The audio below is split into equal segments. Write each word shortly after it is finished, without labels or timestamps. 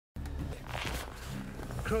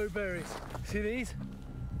crowberries. See these?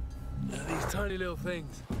 These tiny little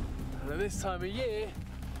things. And at this time of year,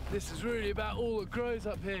 this is really about all that grows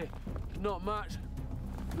up here. Not much.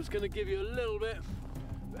 It's going to give you a little bit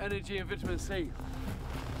of energy and vitamin C.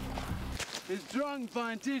 It's drunk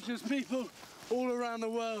by indigenous people all around the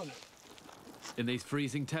world. In these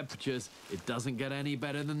freezing temperatures, it doesn't get any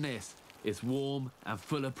better than this. It's warm and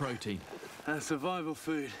full of protein. And survival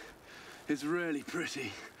food is really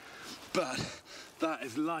pretty, but that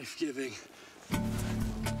is life-giving.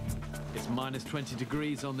 It's minus 20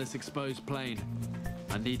 degrees on this exposed plain.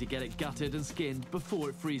 I need to get it gutted and skinned before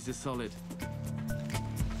it freezes solid.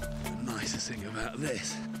 The nicest thing about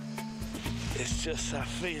this is just that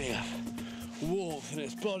feeling of warmth in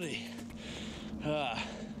its body.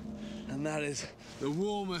 And that is the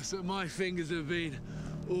warmest that my fingers have been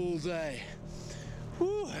all day.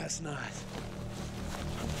 Woo, that's nice.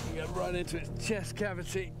 You get right into its chest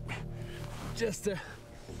cavity just to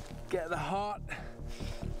get the heart.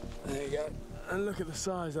 There you go. And look at the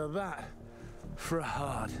size of that for a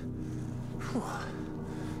heart. Whew.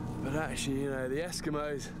 But actually, you know, the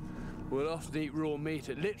Eskimos will often eat raw meat.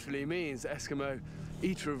 It literally means Eskimo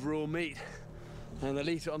eater of raw meat. And they'll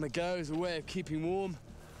eat it on the go as a way of keeping warm.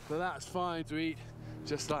 But that's fine to eat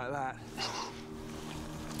just like that.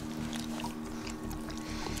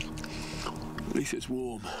 At least it's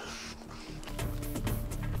warm.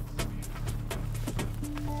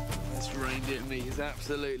 This reindeer meat is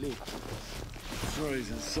absolutely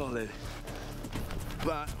frozen solid.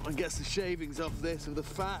 But I guess the shavings off this of the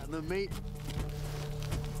fat and the meat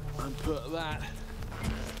and put that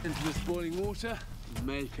into this boiling water and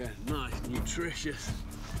make a nice, nutritious,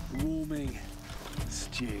 warming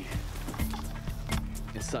stew.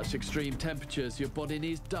 In such extreme temperatures, your body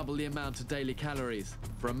needs double the amount of daily calories.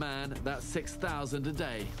 For a man, that's 6,000 a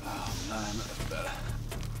day. Oh man, that's better.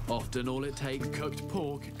 Often all it takes, cooked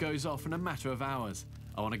pork, goes off in a matter of hours.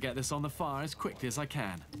 I want to get this on the fire as quickly as I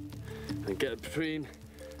can. And get between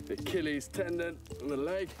the Achilles tendon and the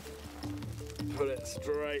leg, put it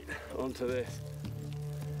straight onto this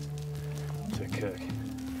to cook.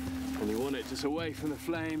 And you want it just away from the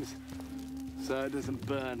flames so it doesn't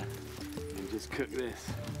burn. And just cook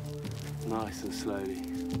this nice and slowly.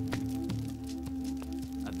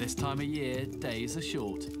 At this time of year, days are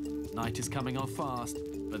short. Night is coming on fast,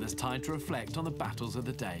 but there's time to reflect on the battles of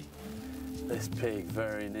the day. This pig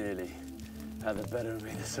very nearly had the better of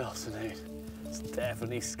me this afternoon. It's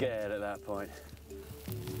definitely scared at that point.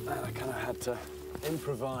 And I kind of had to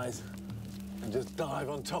improvise and just dive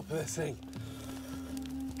on top of this thing.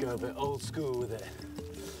 Go a bit old school with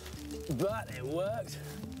it. But it worked.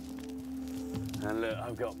 And look,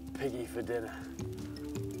 I've got piggy for dinner.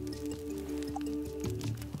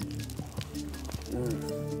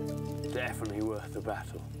 Definitely worth the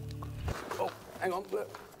battle. Oh, hang on,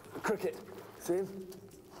 look, a cricket. See him?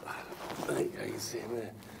 There you go, you can see him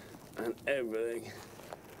there. And everything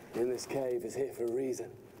in this cave is here for a reason.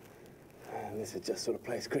 And this is just sort of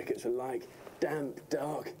place crickets are like, damp,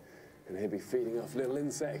 dark, and they'll be feeding off little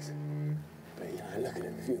insects. But you know, look at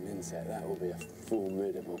him, if you're an insect, that will be a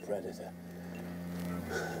formidable predator.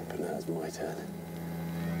 But now it's my turn.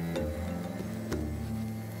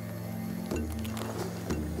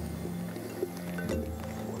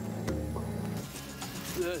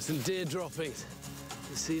 Look, some deer droppings.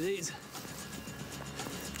 You see these?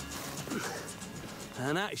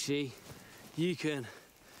 And actually, you can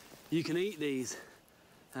eat these.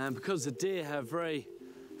 And because the deer have very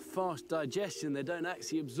fast digestion, they don't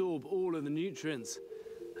actually absorb all of the nutrients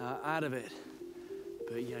out of it.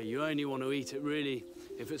 But you know, you only want to eat it really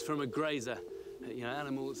if it's from a grazer, you know,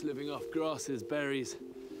 animal that's living off grasses, berries.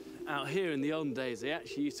 Out here in the olden days, they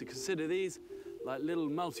actually used to consider these like little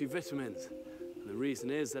multivitamins. And the reason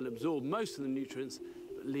is they'll absorb most of the nutrients,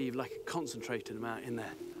 but leave like a concentrated amount in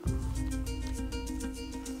there.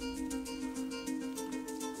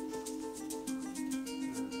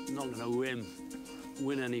 Not gonna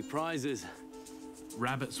win any prizes.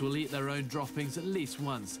 Rabbits will eat their own droppings at least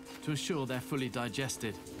once to ensure they're fully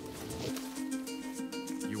digested.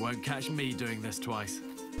 You won't catch me doing this twice.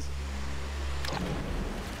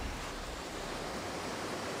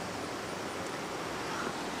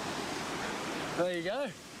 There you go.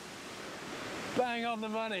 Bang on the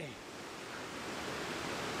money.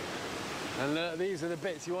 And look, these are the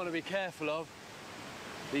bits you want to be careful of.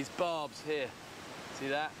 These barbs here. See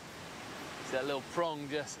that? See that little prong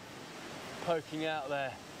just poking out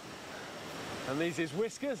there. And these is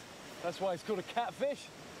whiskers. That's why it's called a catfish.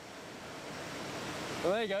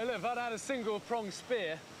 Well, there you go. Look, if I'd had a single prong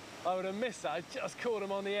spear, I would have missed that. I just caught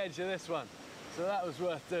him on the edge of this one. So that was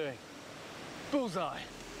worth doing. Bullseye.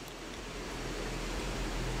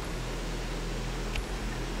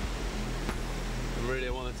 Really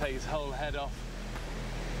want to take his whole head off.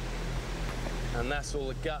 And that's all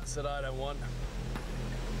the guts that I don't want.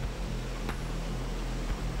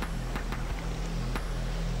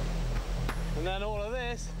 And then all of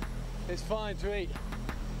this is fine to eat.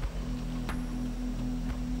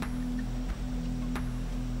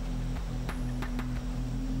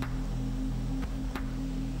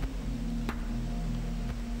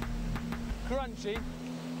 Crunchy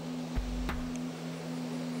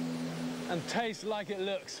and tastes like it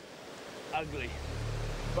looks. Ugly.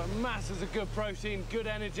 But masses of good protein, good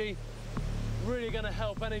energy. Really going to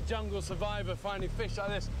help any jungle survivor finding fish like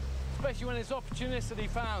this, especially when it's opportunistically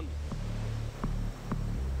found.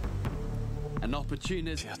 An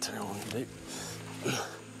opportunist. Yeah, I'll tell you what I'm going to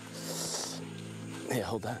do. Here,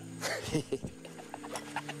 hold that.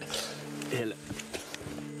 Here, look.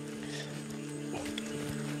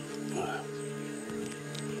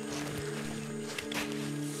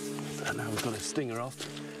 And now we've got a stinger off.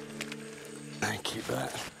 And keep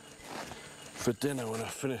that for dinner when I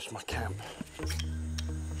finish my camp. Okay.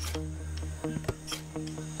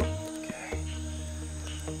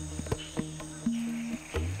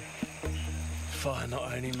 Fire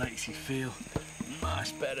not only makes you feel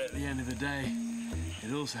much better at the end of the day,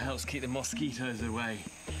 it also helps keep the mosquitoes away.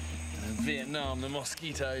 And in Vietnam, the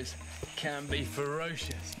mosquitoes can be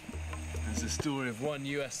ferocious. There's a story of one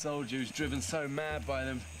US soldier who's driven so mad by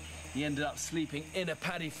them, he ended up sleeping in a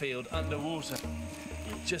paddy field underwater,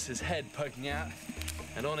 with just his head poking out,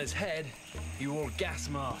 and on his head, he wore a gas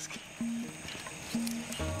mask.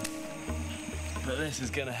 But this is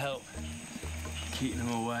gonna help keep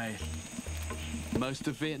them away. Most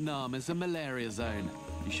of Vietnam is a malaria zone.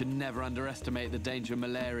 You should never underestimate the danger of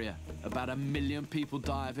malaria. About 1 million people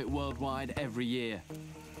die of it worldwide every year.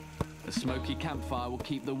 A smoky campfire will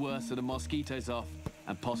keep the worst of the mosquitoes off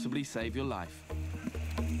and possibly save your life.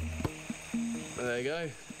 There you go.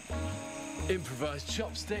 Improvised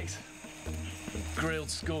chopsticks and grilled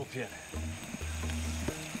scorpion.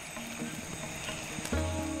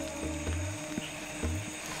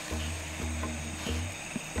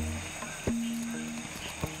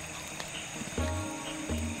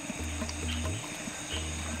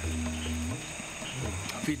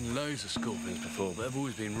 I've eaten loads of scorpions before, but they've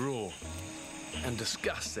always been raw and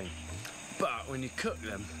disgusting. But when you cook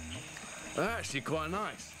them, they're actually quite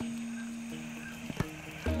nice.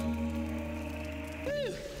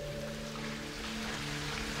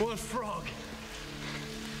 One frog.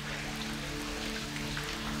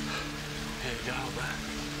 Here you go, man.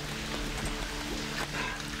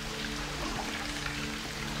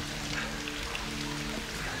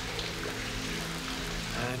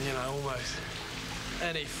 And you know, almost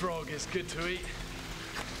any frog is good to eat.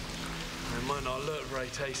 It might not look very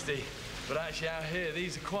tasty, but actually out here,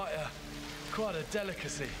 these are quite a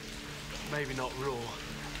delicacy. Maybe not raw.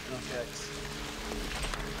 Okay.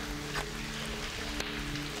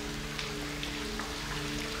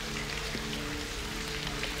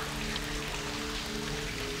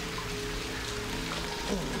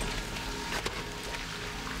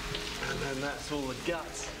 And then that's all the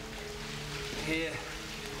guts here.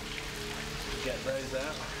 Get those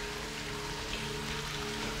out.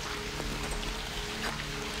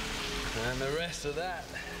 And the rest of that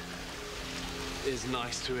is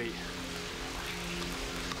nice to eat.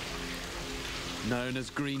 Known as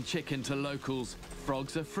green chicken to locals,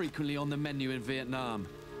 frogs are frequently on the menu in Vietnam,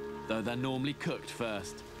 though they're normally cooked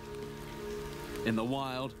first. In the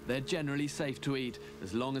wild, they're generally safe to eat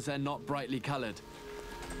as long as they're not brightly coloured.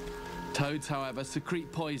 Toads, however,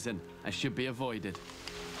 secrete poison and should be avoided.